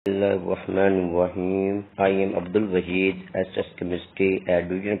Bismillahirrahmanirrahim. I am Abdul Waheed, SS Chemistry at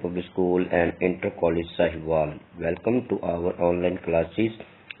Divisional Public School and Inter College Sahiwal. Welcome to our online classes.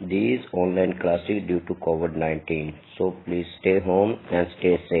 These online classes due to COVID-19. So please stay home and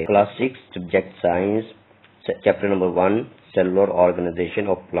stay safe. Class 6, Subject Science, Chapter number 1, Cellular Organization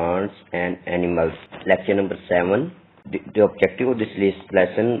of Plants and Animals. Lecture number 7. The objective of this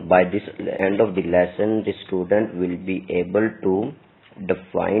lesson, by this end of the lesson, the student will be able to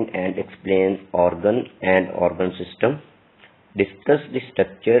define and explain organ and organ system, discuss the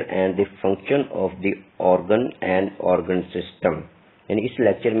structure and the function of the organ and organ system. यानी इस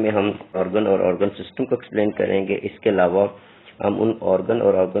lecture में हम organ और organ system को explain करेंगे। इसके अलावा हम उन ऑर्गन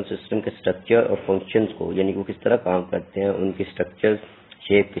और ऑर्गन सिस्टम के स्ट्रक्चर और फंक्शंस को, यानी वो किस तरह काम करते हैं, उनकी स्ट्रक्चर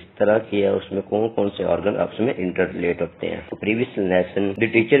शेप किस तरह की है, उसमें कौन कौन से ऑर्गन आपस में इंटररिलेट होते हैं। Previous lesson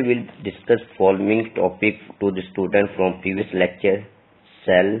the teacher will discuss following topic to the student from previous lecture: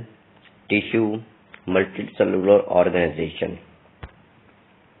 cell, tissue, multicellular organization.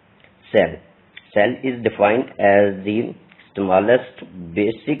 Cell is defined as the smallest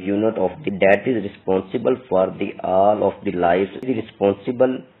basic unit of the that is responsible for the all of the life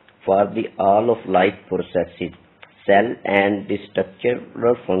responsible for the all of life processes. Cell and the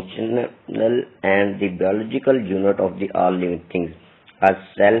structural, functional and the biological unit of the all living things. A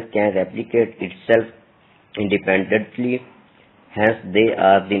cell can replicate itself independently. Hence they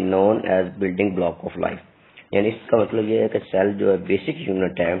are the known as building block of life. यानी इसका मतलब ये है कि cell जो है basic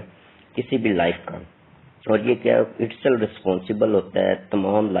unit है किसी भी लाइफ का, और ये क्या इटसेल्फ रिस्पॉन्सिबल होता है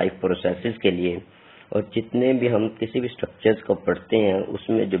तमाम लाइफ प्रोसेसेस के लिए। और जितने भी हम किसी भी स्ट्रक्चर्स को पढ़ते हैं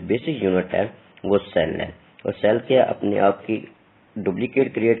उसमें जो बेसिक यूनिट है वो सेल है। और सेल क्या अपने आप की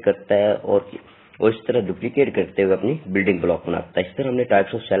डुप्लीकेट क्रिएट करता है और इस तरह डुप्लीकेट करते हुए अपनी बिल्डिंग ब्लॉक बनाता है। इस तरह हमने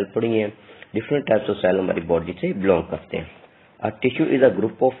टाइप्स ऑफ सेल पढ़ी हैं। डिफरेंट टाइप्स ऑफ सेल हमारी बॉडी से बिलोंग करते हैं। A tissue is a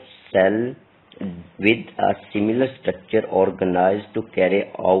group of cells with a similar structure organized to carry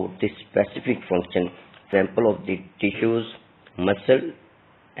out the specific function. Example of the tissues: muscle,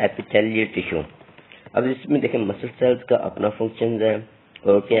 epithelial tissue. अब इसमें देखें muscle cells का अपना function है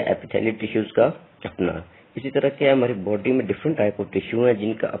और क्या एपिथेलियल टिश्यूज का अपना। इसी तरह क्या हमारी बॉडी में डिफरेंट टाइप ऑफ टिश्यू है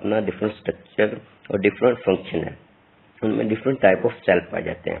जिनका अपना डिफरेंट स्ट्रक्चर और डिफरेंट फंक्शन है। उनमें डिफरेंट टाइप ऑफ सेल पाए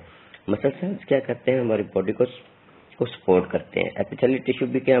जाते हैं। मसल सेल्स क्या करते हैं, हमारी बॉडी को सपोर्ट करते हैं। एपिथेलियल टिश्यू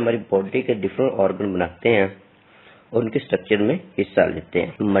भी क्या हमारी बॉडी के डिफरेंट ऑर्गन बनाते हैं और उनके स्ट्रक्चर में हिस्सा लेते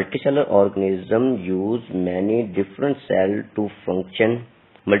हैं। Multicellular organism use many different cell to function.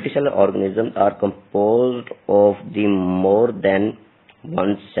 Multicellular organism are composed of the more than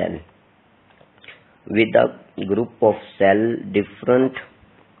one cell with a group of cell different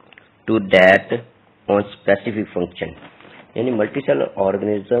to that on specific function. यानी multicellular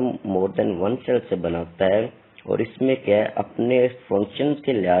organism more than one cell से बनाता है और इसमें क्या है अपने functions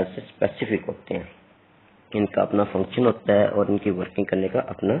के लिहाज से स्पेसिफिक होते हैं। इनका अपना फंक्शन होता है और इनकी वर्किंग करने का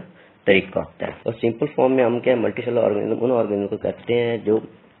अपना तरीका होता है। और सिंपल फॉर्म में हम क्या मल्टीसेलुलर ऑर्गेनिज्म उन ऑर्गेनिज्म को कहते हैं जो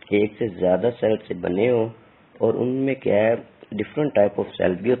एक से ज्यादा सेल से बने हो और उनमें क्या है डिफरेंट टाइप ऑफ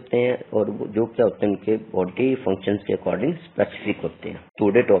सेल भी होते हैं और जो क्या होते हैं उनके बॉडी फंक्शंस के अकॉर्डिंग स्पेसिफिक होते हैं।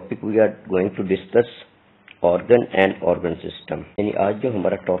 Today topic we are going to discuss organ and organ system. यानी आज जो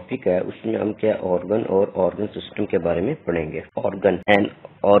हमारा टॉपिक है उसमें हम क्या ऑर्गन और ऑर्गन सिस्टम के बारे में पढ़ेंगे। Organ and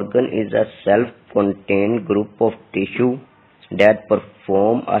organ is a self contained group of tissue that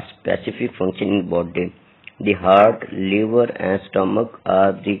perform a specific function in body. The heart, liver and stomach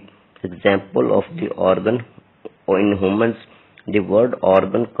are the example of the organ. In humans, the word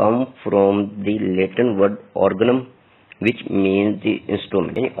organ comes from the Latin word organum, which means the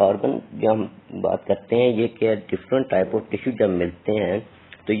instrument. यानी organ जब हम बात करते हैं ये क्या different type of tissue जब मिलते हैं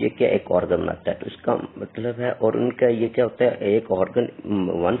तो ये क्या एक ऑर्गन बनाता है। तो इसका मतलब है और उनका ये क्या होता है एक ऑर्गन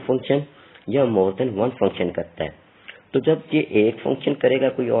वन फंक्शन या मोर देन वन फंक्शन करता है। तो जब ये एक फंक्शन करेगा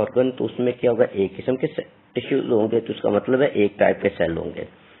कोई ऑर्गन तो उसमें क्या होगा एक किस्म के टिश्यूज होंगे, तो उसका मतलब है एक टाइप के सेल होंगे।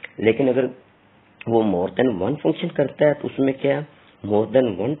 लेकिन अगर वो मोर देन वन फंक्शन करता है तो उसमें क्या मोर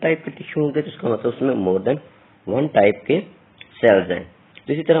देन वन टाइप के टिश्यू होंगे, तो उसका मतलब उसमें मोर देन वन टाइप के सेल्स हैं।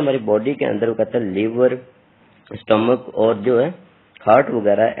 तो इसी तरह हमारी बॉडी के अंदर वो कहता है लिवर, स्टमक और जो है हार्ट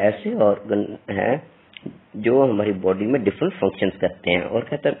वगैरह ऐसे ऑर्गन हैं जो हमारी बॉडी में डिफरेंट फंक्शंस करते हैं। और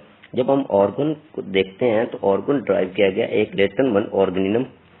कहता है जब हम ऑर्गन को देखते हैं तो ऑर्गन ड्राइव किया गया एक लेटन वन ऑर्गेनिज्म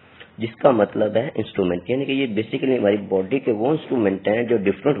जिसका मतलब है इंस्ट्रूमेंट, यानी कि ये बेसिकली हमारी बॉडी के वो इंस्ट्रूमेंट हैं जो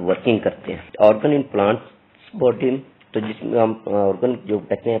डिफरेंट वर्किंग करते हैं। ऑर्गन इन प्लांट्स बॉडी, तो जिसमें हम ऑर्गन जो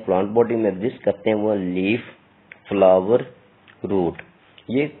कहते हैं प्लांट बॉडी में एग्जिस्ट करते हैं वो लीफ, फ्लावर, रूट,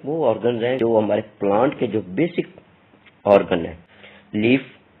 ये वो ऑर्गन हैं जो हमारे प्लांट के जो बेसिक ऑर्गन है। Leaf,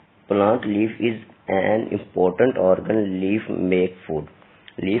 plant leaf is an important organ. Leaf make food.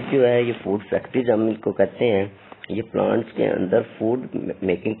 Leaf जो है ये फूड फैक्ट्रीज हम इनको कहते हैं, ये प्लांट्स के अंदर फूड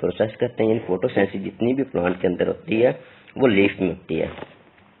मेकिंग प्रोसेस करते हैं, यानी फोटोसिंथेसिस जितनी भी प्लांट के अंदर होती है वो लीफ में होती है।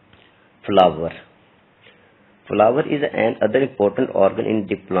 Flower, flower is an other important organ in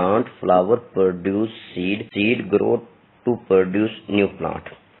the plant. Flower produce seed grow to produce new plant.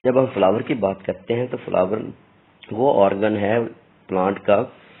 जब हम फ्लावर की बात करते हैं तो फ्लावर वो ऑर्गन है प्लांट का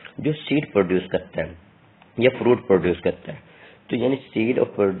जो सीड प्रोड्यूस करता है या फ्रूट प्रोड्यूस करता है, तो यानी सीड और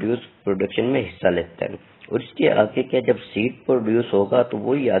प्रोडक्शन में हिस्सा लेता है। और इसके आगे क्या, जब सीड प्रोड्यूस होगा तो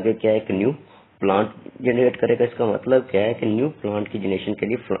वही आगे क्या है कि न्यू प्लांट जनरेट करेगा। इसका मतलब क्या है कि न्यू प्लांट की जनरेशन के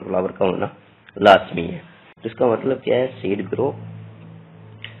लिए फ्लावर का होना लाजमी है। तो इसका मतलब क्या है,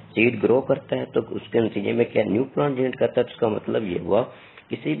 सीड ग्रो करता है तो उसके नतीजे में क्या न्यू प्लांट जनरेट करता है। तो इसका मतलब ये हुआ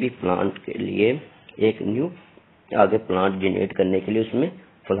किसी भी प्लांट के लिए एक न्यू आगे प्लांट जनरेट करने के लिए उसमें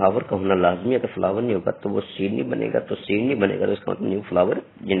फ्लावर का होना लाजमी है। अगर फ्लावर नहीं होगा तो वो सीड नहीं बनेगा, तो सीड नहीं बनेगा तो इसका मतलब न्यू फ्लावर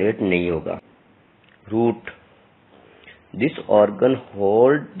जनरेट नहीं होगा। Root, this organ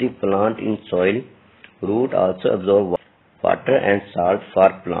hold the plant in soil. Root also absorb water and salt for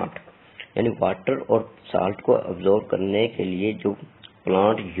plant, यानी वाटर और साल्ट को अब्जॉर्व करने के लिए जो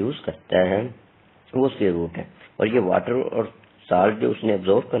प्लांट यूज करता है वो उसके रूट है। और ये वाटर और साल्ट जो उसने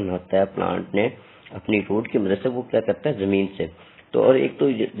अब्जॉर्व करना होता है प्लांट ने अपनी रूट की मदद से, वो क्या करता है जमीन से। तो और एक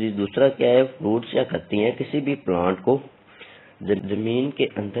तो दूसरा क्या है, रूट्स क्या करती हैं, किसी भी प्लांट को जमीन के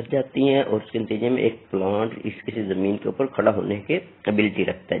अंदर जाती हैं और उसके नतीजे में एक प्लांट इस किसी जमीन के ऊपर खड़ा होने की एबिलिटी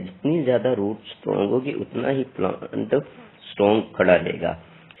रखता है। जितनी ज्यादा रूट स्ट्रॉन्ग होगी उतना ही प्लांट स्ट्रॉन्ग खड़ा रहेगा।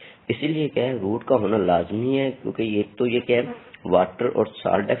 इसीलिए क्या है, रूट का होना लाजमी है, क्योंकि ये तो ये क्या है वाटर और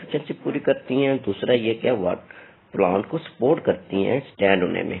साल्ट डेफिशिएंसी पूरी करती हैं। दूसरा ये क्या प्लांट को सपोर्ट करती हैं स्टैंड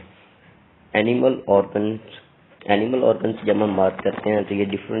होने में। एनिमल ऑर्गन्स जब हम बात करते हैं तो ये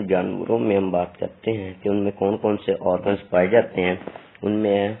डिफरेंट जानवरों में हम बात करते हैं कि उनमें कौन कौन से ऑर्गन्स पाए जाते हैं। उनमें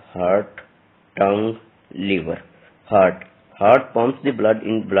है heart, tongue, liver. Heart pumps the blood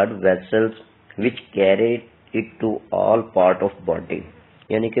in blood vessels which carry it to all part of body,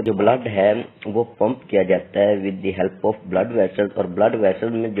 यानी कि जो ब्लड है वो पंप किया जाता है with the help of blood vessels. और ब्लड वेसल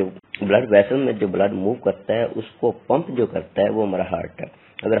में जो ब्लड मूव करता है उसको पंप जो करता है वो हमारा हार्ट है।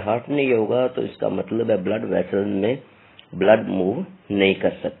 अगर हार्ट नहीं होगा तो इसका मतलब है ब्लड वेसल में ब्लड मूव नहीं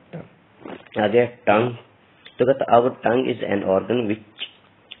कर सकता। आगे टंग, तो कहता our tongue is an organ which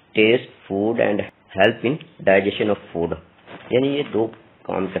taste food and help in digestion of food, यानी ये दो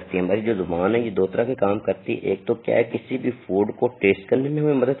काम करती है। हमारी जो जुबान है ये दो तरह के काम करती है। एक तो क्या है, किसी भी फूड को टेस्ट करने में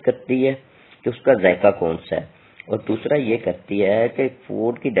हमें मदद करती है कि उसका जायका कौन सा है, और दूसरा ये करती है कि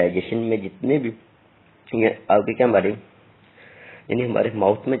फूड की डाइजेशन में जितने भी आगे क्या हमारे यानी हमारे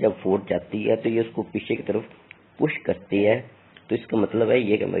माउथ में जब फूड जाती है तो ये उसको पीछे की तरफ पुश करती है। तो इसका मतलब है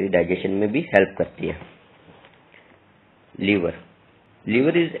ये कि हमारी डाइजेशन में भी हेल्प करती है।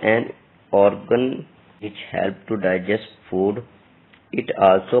 Liver is an organ which help to digest food. It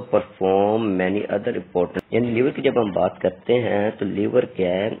also perform many other important, यानी लीवर की जब हम बात करते हैं तो लीवर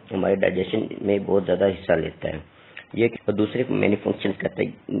क्या है हमारे डाइजेशन में बहुत ज्यादा हिस्सा लेता है। ये दूसरे मैनी फंक्शन करता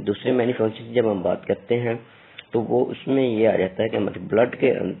है। दूसरे मैनी फंक्शन की जब हम बात करते हैं तो वो उसमें ये आ जाता है कि हमारे ब्लड के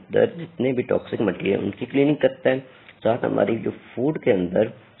अंदर जितने भी टॉक्सिक मटेरियल उनकी क्लीनिंग करता है, साथ हमारी जो फूड के अंदर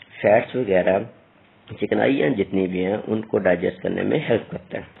फैट्स वगैरह चिकनाइयाँ जितनी भी हैं उनको डाइजेस्ट करने में हेल्प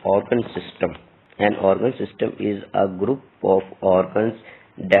करता है। Organ system, an organ system is a group of organs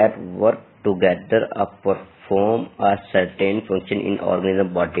that work together to perform a certain function in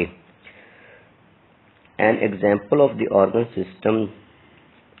organism body. An example of the organ system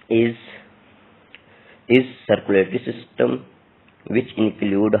is circulatory system, which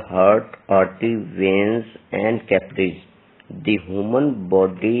include heart, artery, veins and capillaries. The human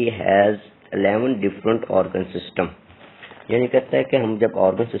body has 11 different organ system. यानी कहता है कि हम जब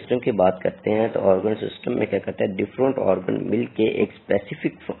organ system की बात करते हैं तो ऑर्गन सिस्टम में क्या करता है, डिफरेंट ऑर्गन मिलके एक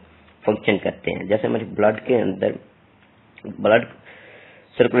स्पेसिफिक फंक्शन करते हैं। जैसे हमारे ब्लड के अंदर ब्लड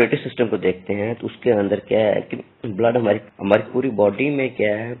सर्कुलेटरी सिस्टम को देखते हैं तो उसके अंदर क्या है कि ब्लड हमारी पूरी बॉडी में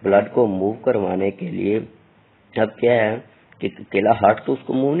क्या है ब्लड को मूव करवाने के लिए अब क्या है कि अकेला हार्ट तो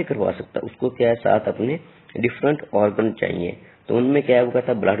उसको मूव नहीं करवा सकता, उसको क्या है साथ अपने डिफरेंट ऑर्गन चाहिए। तो उनमें क्या है वो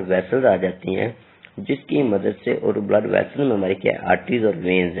कहता है ब्लड वेसल्स आ जाती हैं जिसकी मदद से, और ब्लड वेसल में हमारी क्या आर्टरीज और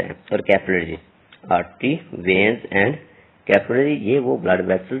वेन्स हैं और capillary. Artery, veins and capillary ये वो ब्लड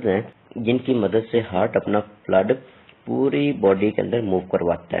वेसल्स हैं जिनकी मदद से हार्ट अपना ब्लड पूरी बॉडी के अंदर मूव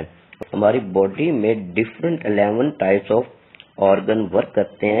करवाता है। हमारी बॉडी में different 11 types of organ work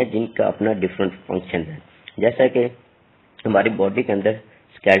करते हैं जिनका अपना डिफरेंट फंक्शन है। जैसा कि हमारी बॉडी के अंदर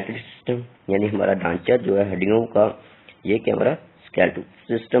स्केलेटल सिस्टम यानी हमारा ढांचा जो है हड्डियों का, ये क्या हमारा स्केलेटल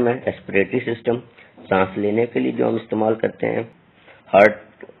सिस्टम है। रेस्पिरेटरी सिस्टम, सांस लेने के लिए जो हम इस्तेमाल करते हैं।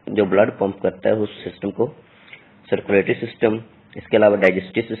 हार्ट जो ब्लड पंप करता है उस सिस्टम को, सर्कुलेटरी सिस्टम, इसके अलावा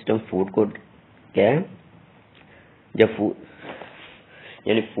डाइजेस्टिव सिस्टम, फूड को क्या है, जब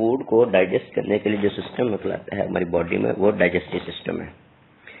यानी फूड को डाइजेस्ट करने के लिए जो सिस्टम निकलाता है हमारी बॉडी में वो डाइजेस्टिव सिस्टम है।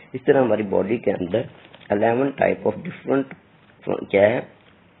 इस तरह हमारी बॉडी के अंदर 11 टाइप ऑफ डिफरेंट क्या है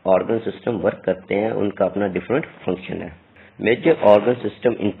ऑर्गन सिस्टम वर्क करते हैं, उनका अपना डिफरेंट फंक्शन है। Major organ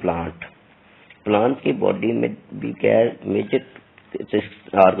system in plant, plant की बॉडी में भी क्या है मेजर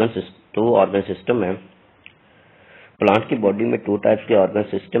दो ऑर्गन सिस्टम है। प्लांट की बॉडी में 2 टाइप्स के ऑर्गन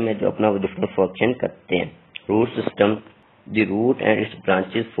सिस्टम है जो अपना डिफरेंट फंक्शन करते हैं। Root system, the root and it's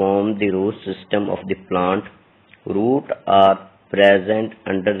branches form the root system of the plant. Root are present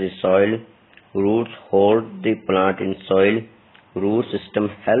under the soil, roots hold the plant in soil, root system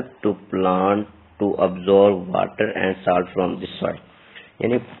help to plant to absorb water and salt from the soil.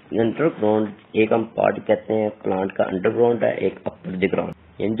 यानी underground एक हम part कहते हैं plant का underground है, एक अपर the ground.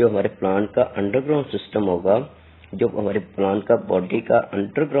 यानी जो हमारे प्लांट का अंडरग्राउंड सिस्टम होगा, जो हमारे प्लांट का बॉडी का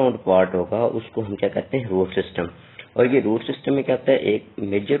अंडरग्राउंड पार्ट होगा उसको हम क्या कहते हैं रूट सिस्टम। और ये रूट सिस्टम में क्या होता है एक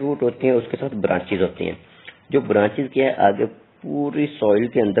मेजर रूट होती है, उसके साथ ब्रांचेज होती हैं। जो ब्रांचेज क्या है आगे पूरी सॉइल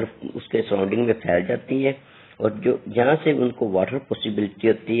के अंदर उसके सराउंडिंग में फैल जाती है और जो जहाँ से उनको वाटर पॉसिबिलिटी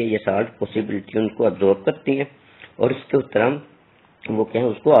होती है या साल्ट पॉसिबिलिटी उनको अब्जॉर्ब करती है और इसके तरह वो क्या है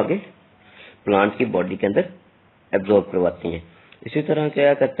उसको आगे प्लांट की बॉडी के अंदर एब्जॉर्ब करवाती हैं। इसी तरह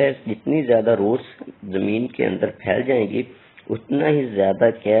क्या करता है जितनी ज्यादा रूट्स जमीन के अंदर फैल जाएंगी उतना ही ज्यादा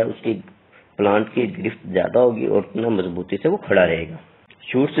क्या है उसकी प्लांट की गिरफ्त ज्यादा होगी और उतना मजबूती से वो खड़ा रहेगा।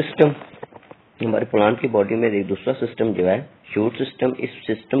 शूट सिस्टम, हमारे प्लांट की बॉडी में एक दूसरा सिस्टम जो है शूट सिस्टम, इस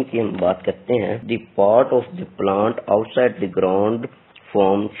सिस्टम की हम बात करते हैं। The part of the plant outside the ground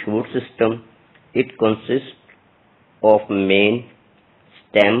form shoot system. It consist of main,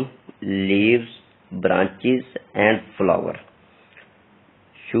 stem, leaves, branches and flower.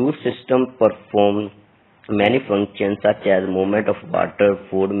 Shoot system perform many functions such as movement of water,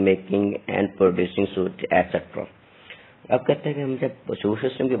 food making and producing fruit, etc. अब कहते हैं कि हम जब shoot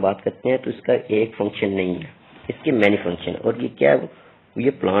system की बात करते हैं तो इसका एक फंक्शन नहीं है, इसके मैनी फंक्शन। और ये क्या है,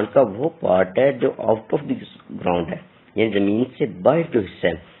 ये प्लांट का वो पार्ट है जो आउट ऑफ द ग्राउंड है, यानी जमीन से बाहर जो हिस्सा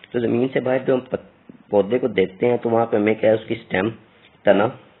है। तो जमीन से बाहर जो हम पौधे को देखते हैं तो वहां पे हमें क्या है उसकी स्टेम, तना,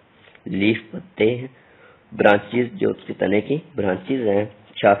 लीफ पत्ते हैं, ब्रांचेस जो उसके तने की ब्रांचेस हैं,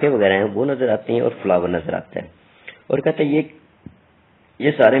 शाखे वगैरह हैं वो नजर आती हैं और फ्लावर नजर आता है। और कहते हैं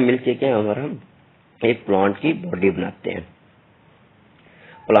ये सारे मिलके क्या हमारा एक प्लांट की बॉडी बनाते हैं,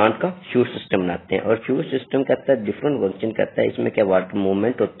 प्लांट का शूट सिस्टम बनाते हैं। और शूट सिस्टम कहता है डिफरेंट फंक्शन करता है। इसमें क्या वाटर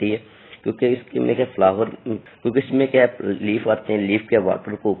मूवमेंट होती है क्योंकि इसमें क्या फ्लावर, क्योंकि इसमें क्या लीफ आते हैं, लीफ के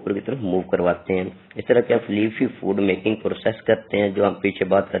वाटर को ऊपर की तरफ मूव करवाते हैं। इस तरह क्या लीफ ही फूड मेकिंग प्रोसेस करते हैं जो हम पीछे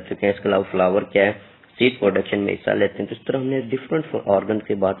बात कर चुके हैं। इसके अलावा फ्लावर क्या है सीड प्रोडक्शन में हिस्सा लेते हैं। तो इस तरह हमने डिफरेंट ऑर्गन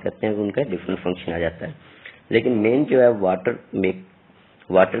की बात करते हैं उनका डिफरेंट फंक्शन आ जाता है। लेकिन मेन जो है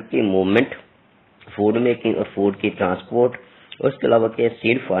वाटर की मूवमेंट, फूड मेकिंग और फूड की ट्रांसपोर्ट और इसके अलावा क्या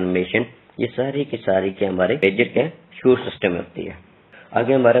सीड फॉर्मेशन, ये सारी की सारी के हमारे मेजर क्या शूट सिस्टम होती है।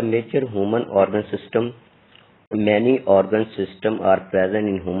 आगे हमारा major human organ system. Many organ system are present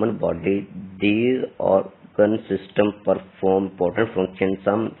in human body. These organ system perform important function.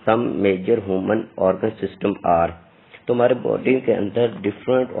 Some major human organ system are, तो हमारे बॉडी के अंदर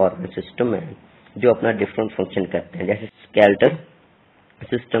डिफरेंट ऑर्गन सिस्टम है जो अपना डिफरेंट फंक्शन करते हैं। जैसे स्केलेटल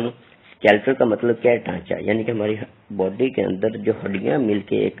सिस्टम, स्केलेटल का मतलब क्या है ढांचा, यानी कि हमारी बॉडी के अंदर जो हड्डियां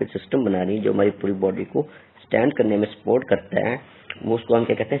मिलके एक सिस्टम बना रही है जो हमारी पूरी बॉडी को स्टैंड करने में सपोर्ट करता है, वो उसको हम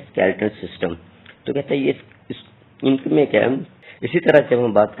क्या कहते हैं स्केलेटल सिस्टम। तो कहते हैं ये इनमें क्या है। इसी तरह जब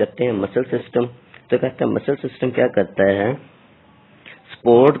हम बात करते हैं मसल सिस्टम तो कहते हैं मसल सिस्टम क्या करता है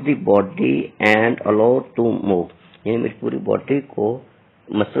support the body and allow to move, यानी मेरी पूरी बॉडी को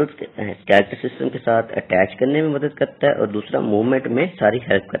मसल्स स्केलेटल सिस्टम के साथ अटैच करने में मदद करता है और दूसरा मूवमेंट में सारी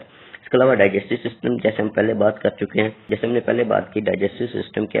हेल्प करता है। इसके अलावा डाइजेस्टिव सिस्टम जैसे हम पहले बात कर चुके हैं, जैसे हमने पहले बात की डाइजेस्टिव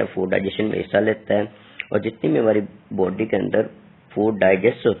सिस्टम क्या फूड डाइजेशन में हिस्सा लेता है और जितनी भी हमारी बॉडी के अंदर फूड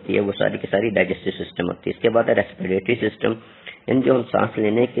डाइजेस्ट होती है वो सारी की सारी डाइजेस्टिव सिस्टम होती है। इसके बाद है रेस्पिरेटरी सिस्टम, इन जो हम सांस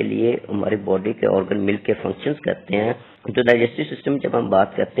लेने के लिए हमारी बॉडी के ऑर्गन मिलकर फंक्शंस करते हैं। तो डाइजेस्टिव सिस्टम जब हम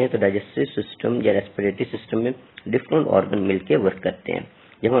बात करते हैं तो डाइजेस्टिव सिस्टम या रेस्पिरेटरी सिस्टम में डिफरेंट ऑर्गन मिलकर वर्क करते हैं।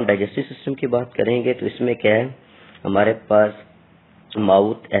 जब हम डाइजेस्टिव सिस्टम की बात करेंगे तो इसमें क्या है हमारे पास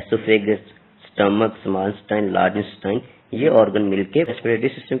mouth, oesophagus, stomach, small intestine, large intestine, ये ऑर्गन मिलके। रेस्पिरेटरी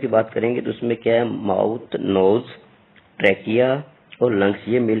सिस्टम की बात करेंगे तो उसमें क्या है माउथ, नोज, ट्रैकिया और लंग्स,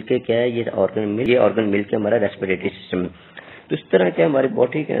 ये मिलके क्या है ये ऑर्गन मिलके हमारा रेस्पिरेटरी सिस्टम है। तो इस तरह के हमारी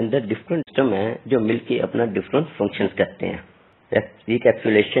बॉडी के अंदर डिफरेंट सिस्टम है जो मिलके अपना डिफरेंट फंक्शंस करते हैं।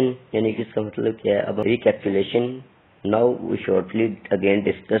 रिकैप्सुलेशन यानी कि इसका मतलब क्या है, अब रिकैप्सुलेशन now we shortly again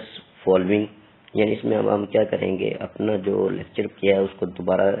discuss following, यानी इसमें हम क्या करेंगे, अपना जो लेक्चर किया है उसको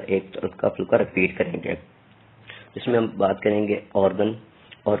दोबारा एक हल्का फुल्का रिपीट करेंगे। इसमें हम बात करेंगे ऑर्गन।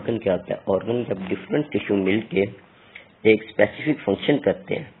 ऑर्गन क्या होता है? ऑर्गन जब डिफरेंट टिश्यू मिलके एक स्पेसिफिक फंक्शन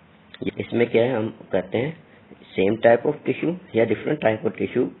करते हैं, इसमें क्या है, हम कहते हैं सेम टाइप ऑफ टिश्यू या डिफरेंट टाइप ऑफ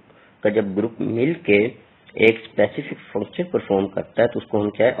टिश्यू का जब ग्रुप मिल के एक स्पेसिफिक फंक्शन परफॉर्म करता है तो उसको हम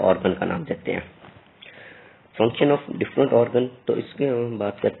क्या है, ऑर्गन का नाम देते हैं। फंक्शन ऑफ डिफरेंट ऑर्गन, तो इसके हम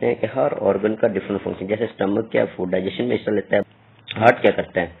बात करते हैं कि हर ऑर्गन का डिफरेंट फंक्शन। जैसे स्टमक क्या फूड डाइजेशन में हिस्सा लेता है, हार्ट क्या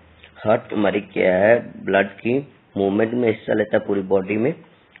करता है, हार्ट हमारी क्या है, ब्लड की मूवमेंट में हिस्सा लेता है, पूरी बॉडी में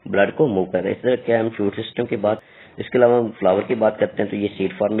ब्लड को मूव कर रहा है। इस तरह क्या है, हम शूट सिस्टम की बात, इसके अलावा हम फ्लावर की बात करते हैं तो ये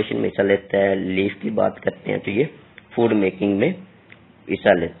सीड फॉर्मेशन में हिस्सा लेता है। लीफ की बात करते हैं तो ये फूड मेकिंग में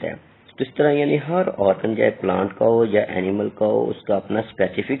हिस्सा लेता है। तो इस तरह यानी हर ऑर्गन, चाहे प्लांट का हो या एनिमल का हो, उसका अपना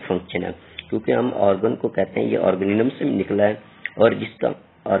स्पेसिफिक फंक्शन है। क्योंकि हम ऑर्गन को कहते हैं ये ऑर्गेनिज्म से निकला है, और जिसका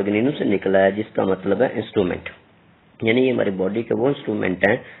ऑर्गेनिज्म से निकला है जिसका मतलब है इंस्ट्रूमेंट, यानी ये हमारी बॉडी के वो इंस्ट्रूमेंट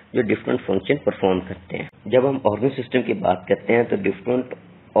हैं जो डिफरेंट फंक्शन परफॉर्म करते हैं। जब हम ऑर्गन सिस्टम की बात करते हैं तो डिफरेंट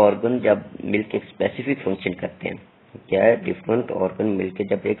ऑर्गन जब मिलकर एक स्पेसिफिक फंक्शन करते हैं, क्या है, डिफरेंट ऑर्गन मिलकर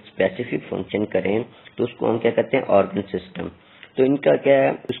जब एक स्पेसिफिक फंक्शन करें तो उसको हम क्या कहते हैं, ऑर्गन सिस्टम। तो इनका क्या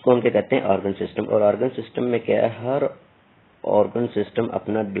है, उसको हम क्या कहते हैं, ऑर्गन सिस्टम। और ऑर्गन सिस्टम में क्या है, हर ऑर्गन सिस्टम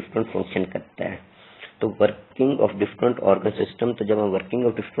अपना डिफरेंट फंक्शन करता है। तो working of different organ system, तो जब हम working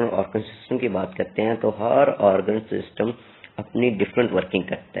of different organ system की बात करते हैं तो हर ऑर्गन सिस्टम अपनी डिफरेंट वर्किंग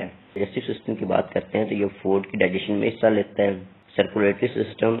करता है। डाइजेस्टिव सिस्टम की बात करते हैं तो ये फूड की डाइजेशन में हिस्सा लेता है। सर्कुलेटरी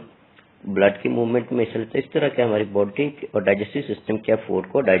सिस्टम ब्लड की मूवमेंट में हिस्सा लेता है। इस तरह क्या हमारी बॉडी और डाइजेस्टिव सिस्टम क्या फूड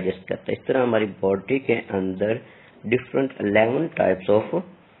को डाइजेस्ट करता है। इस तरह हमारी बॉडी के अंदर डिफरेंट 11 टाइप्स ऑफ,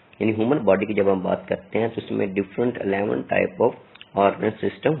 यानी ह्यूमन बॉडी की जब हम बात करते हैं तो इसमें different 11 type of organ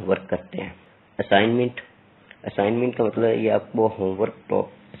system work करते हैं। असाइनमेंट, असाइनमेंट का मतलब ये आपको होमवर्क तो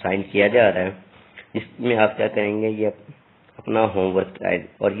असाइन किया जा रहा है, जिसमें आप क्या करेंगे, ये अपना होमवर्क राइट,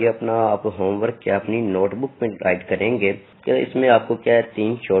 और ये अपना आप होमवर्क क्या अपनी नोटबुक में राइट करेंगे। तो इसमें आपको क्या है,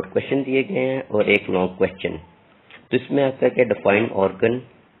 3 शॉर्ट क्वेश्चन दिए गए हैं और 1 लॉन्ग क्वेश्चन। तो इसमें आपका क्या, डिफाइन ऑर्गन,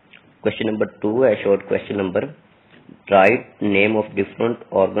 क्वेश्चन नंबर 2 है short question number, write name of different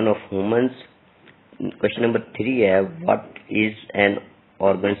organ of humans. Question number 3 है what is an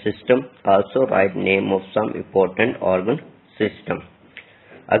organ system, also write name of some important organ system।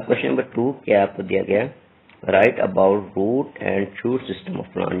 अब question number 2 क्या आपको दिया गया, right about root and shoot system of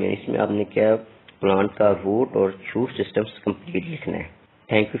plant, यानी इसमें आपने क्या प्लांट का रूट और शूट सिस्टम कंप्लीट लिखना है।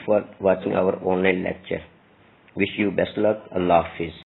 Thank you for watching our online lecture, wish you best luck, Allah Hafiz.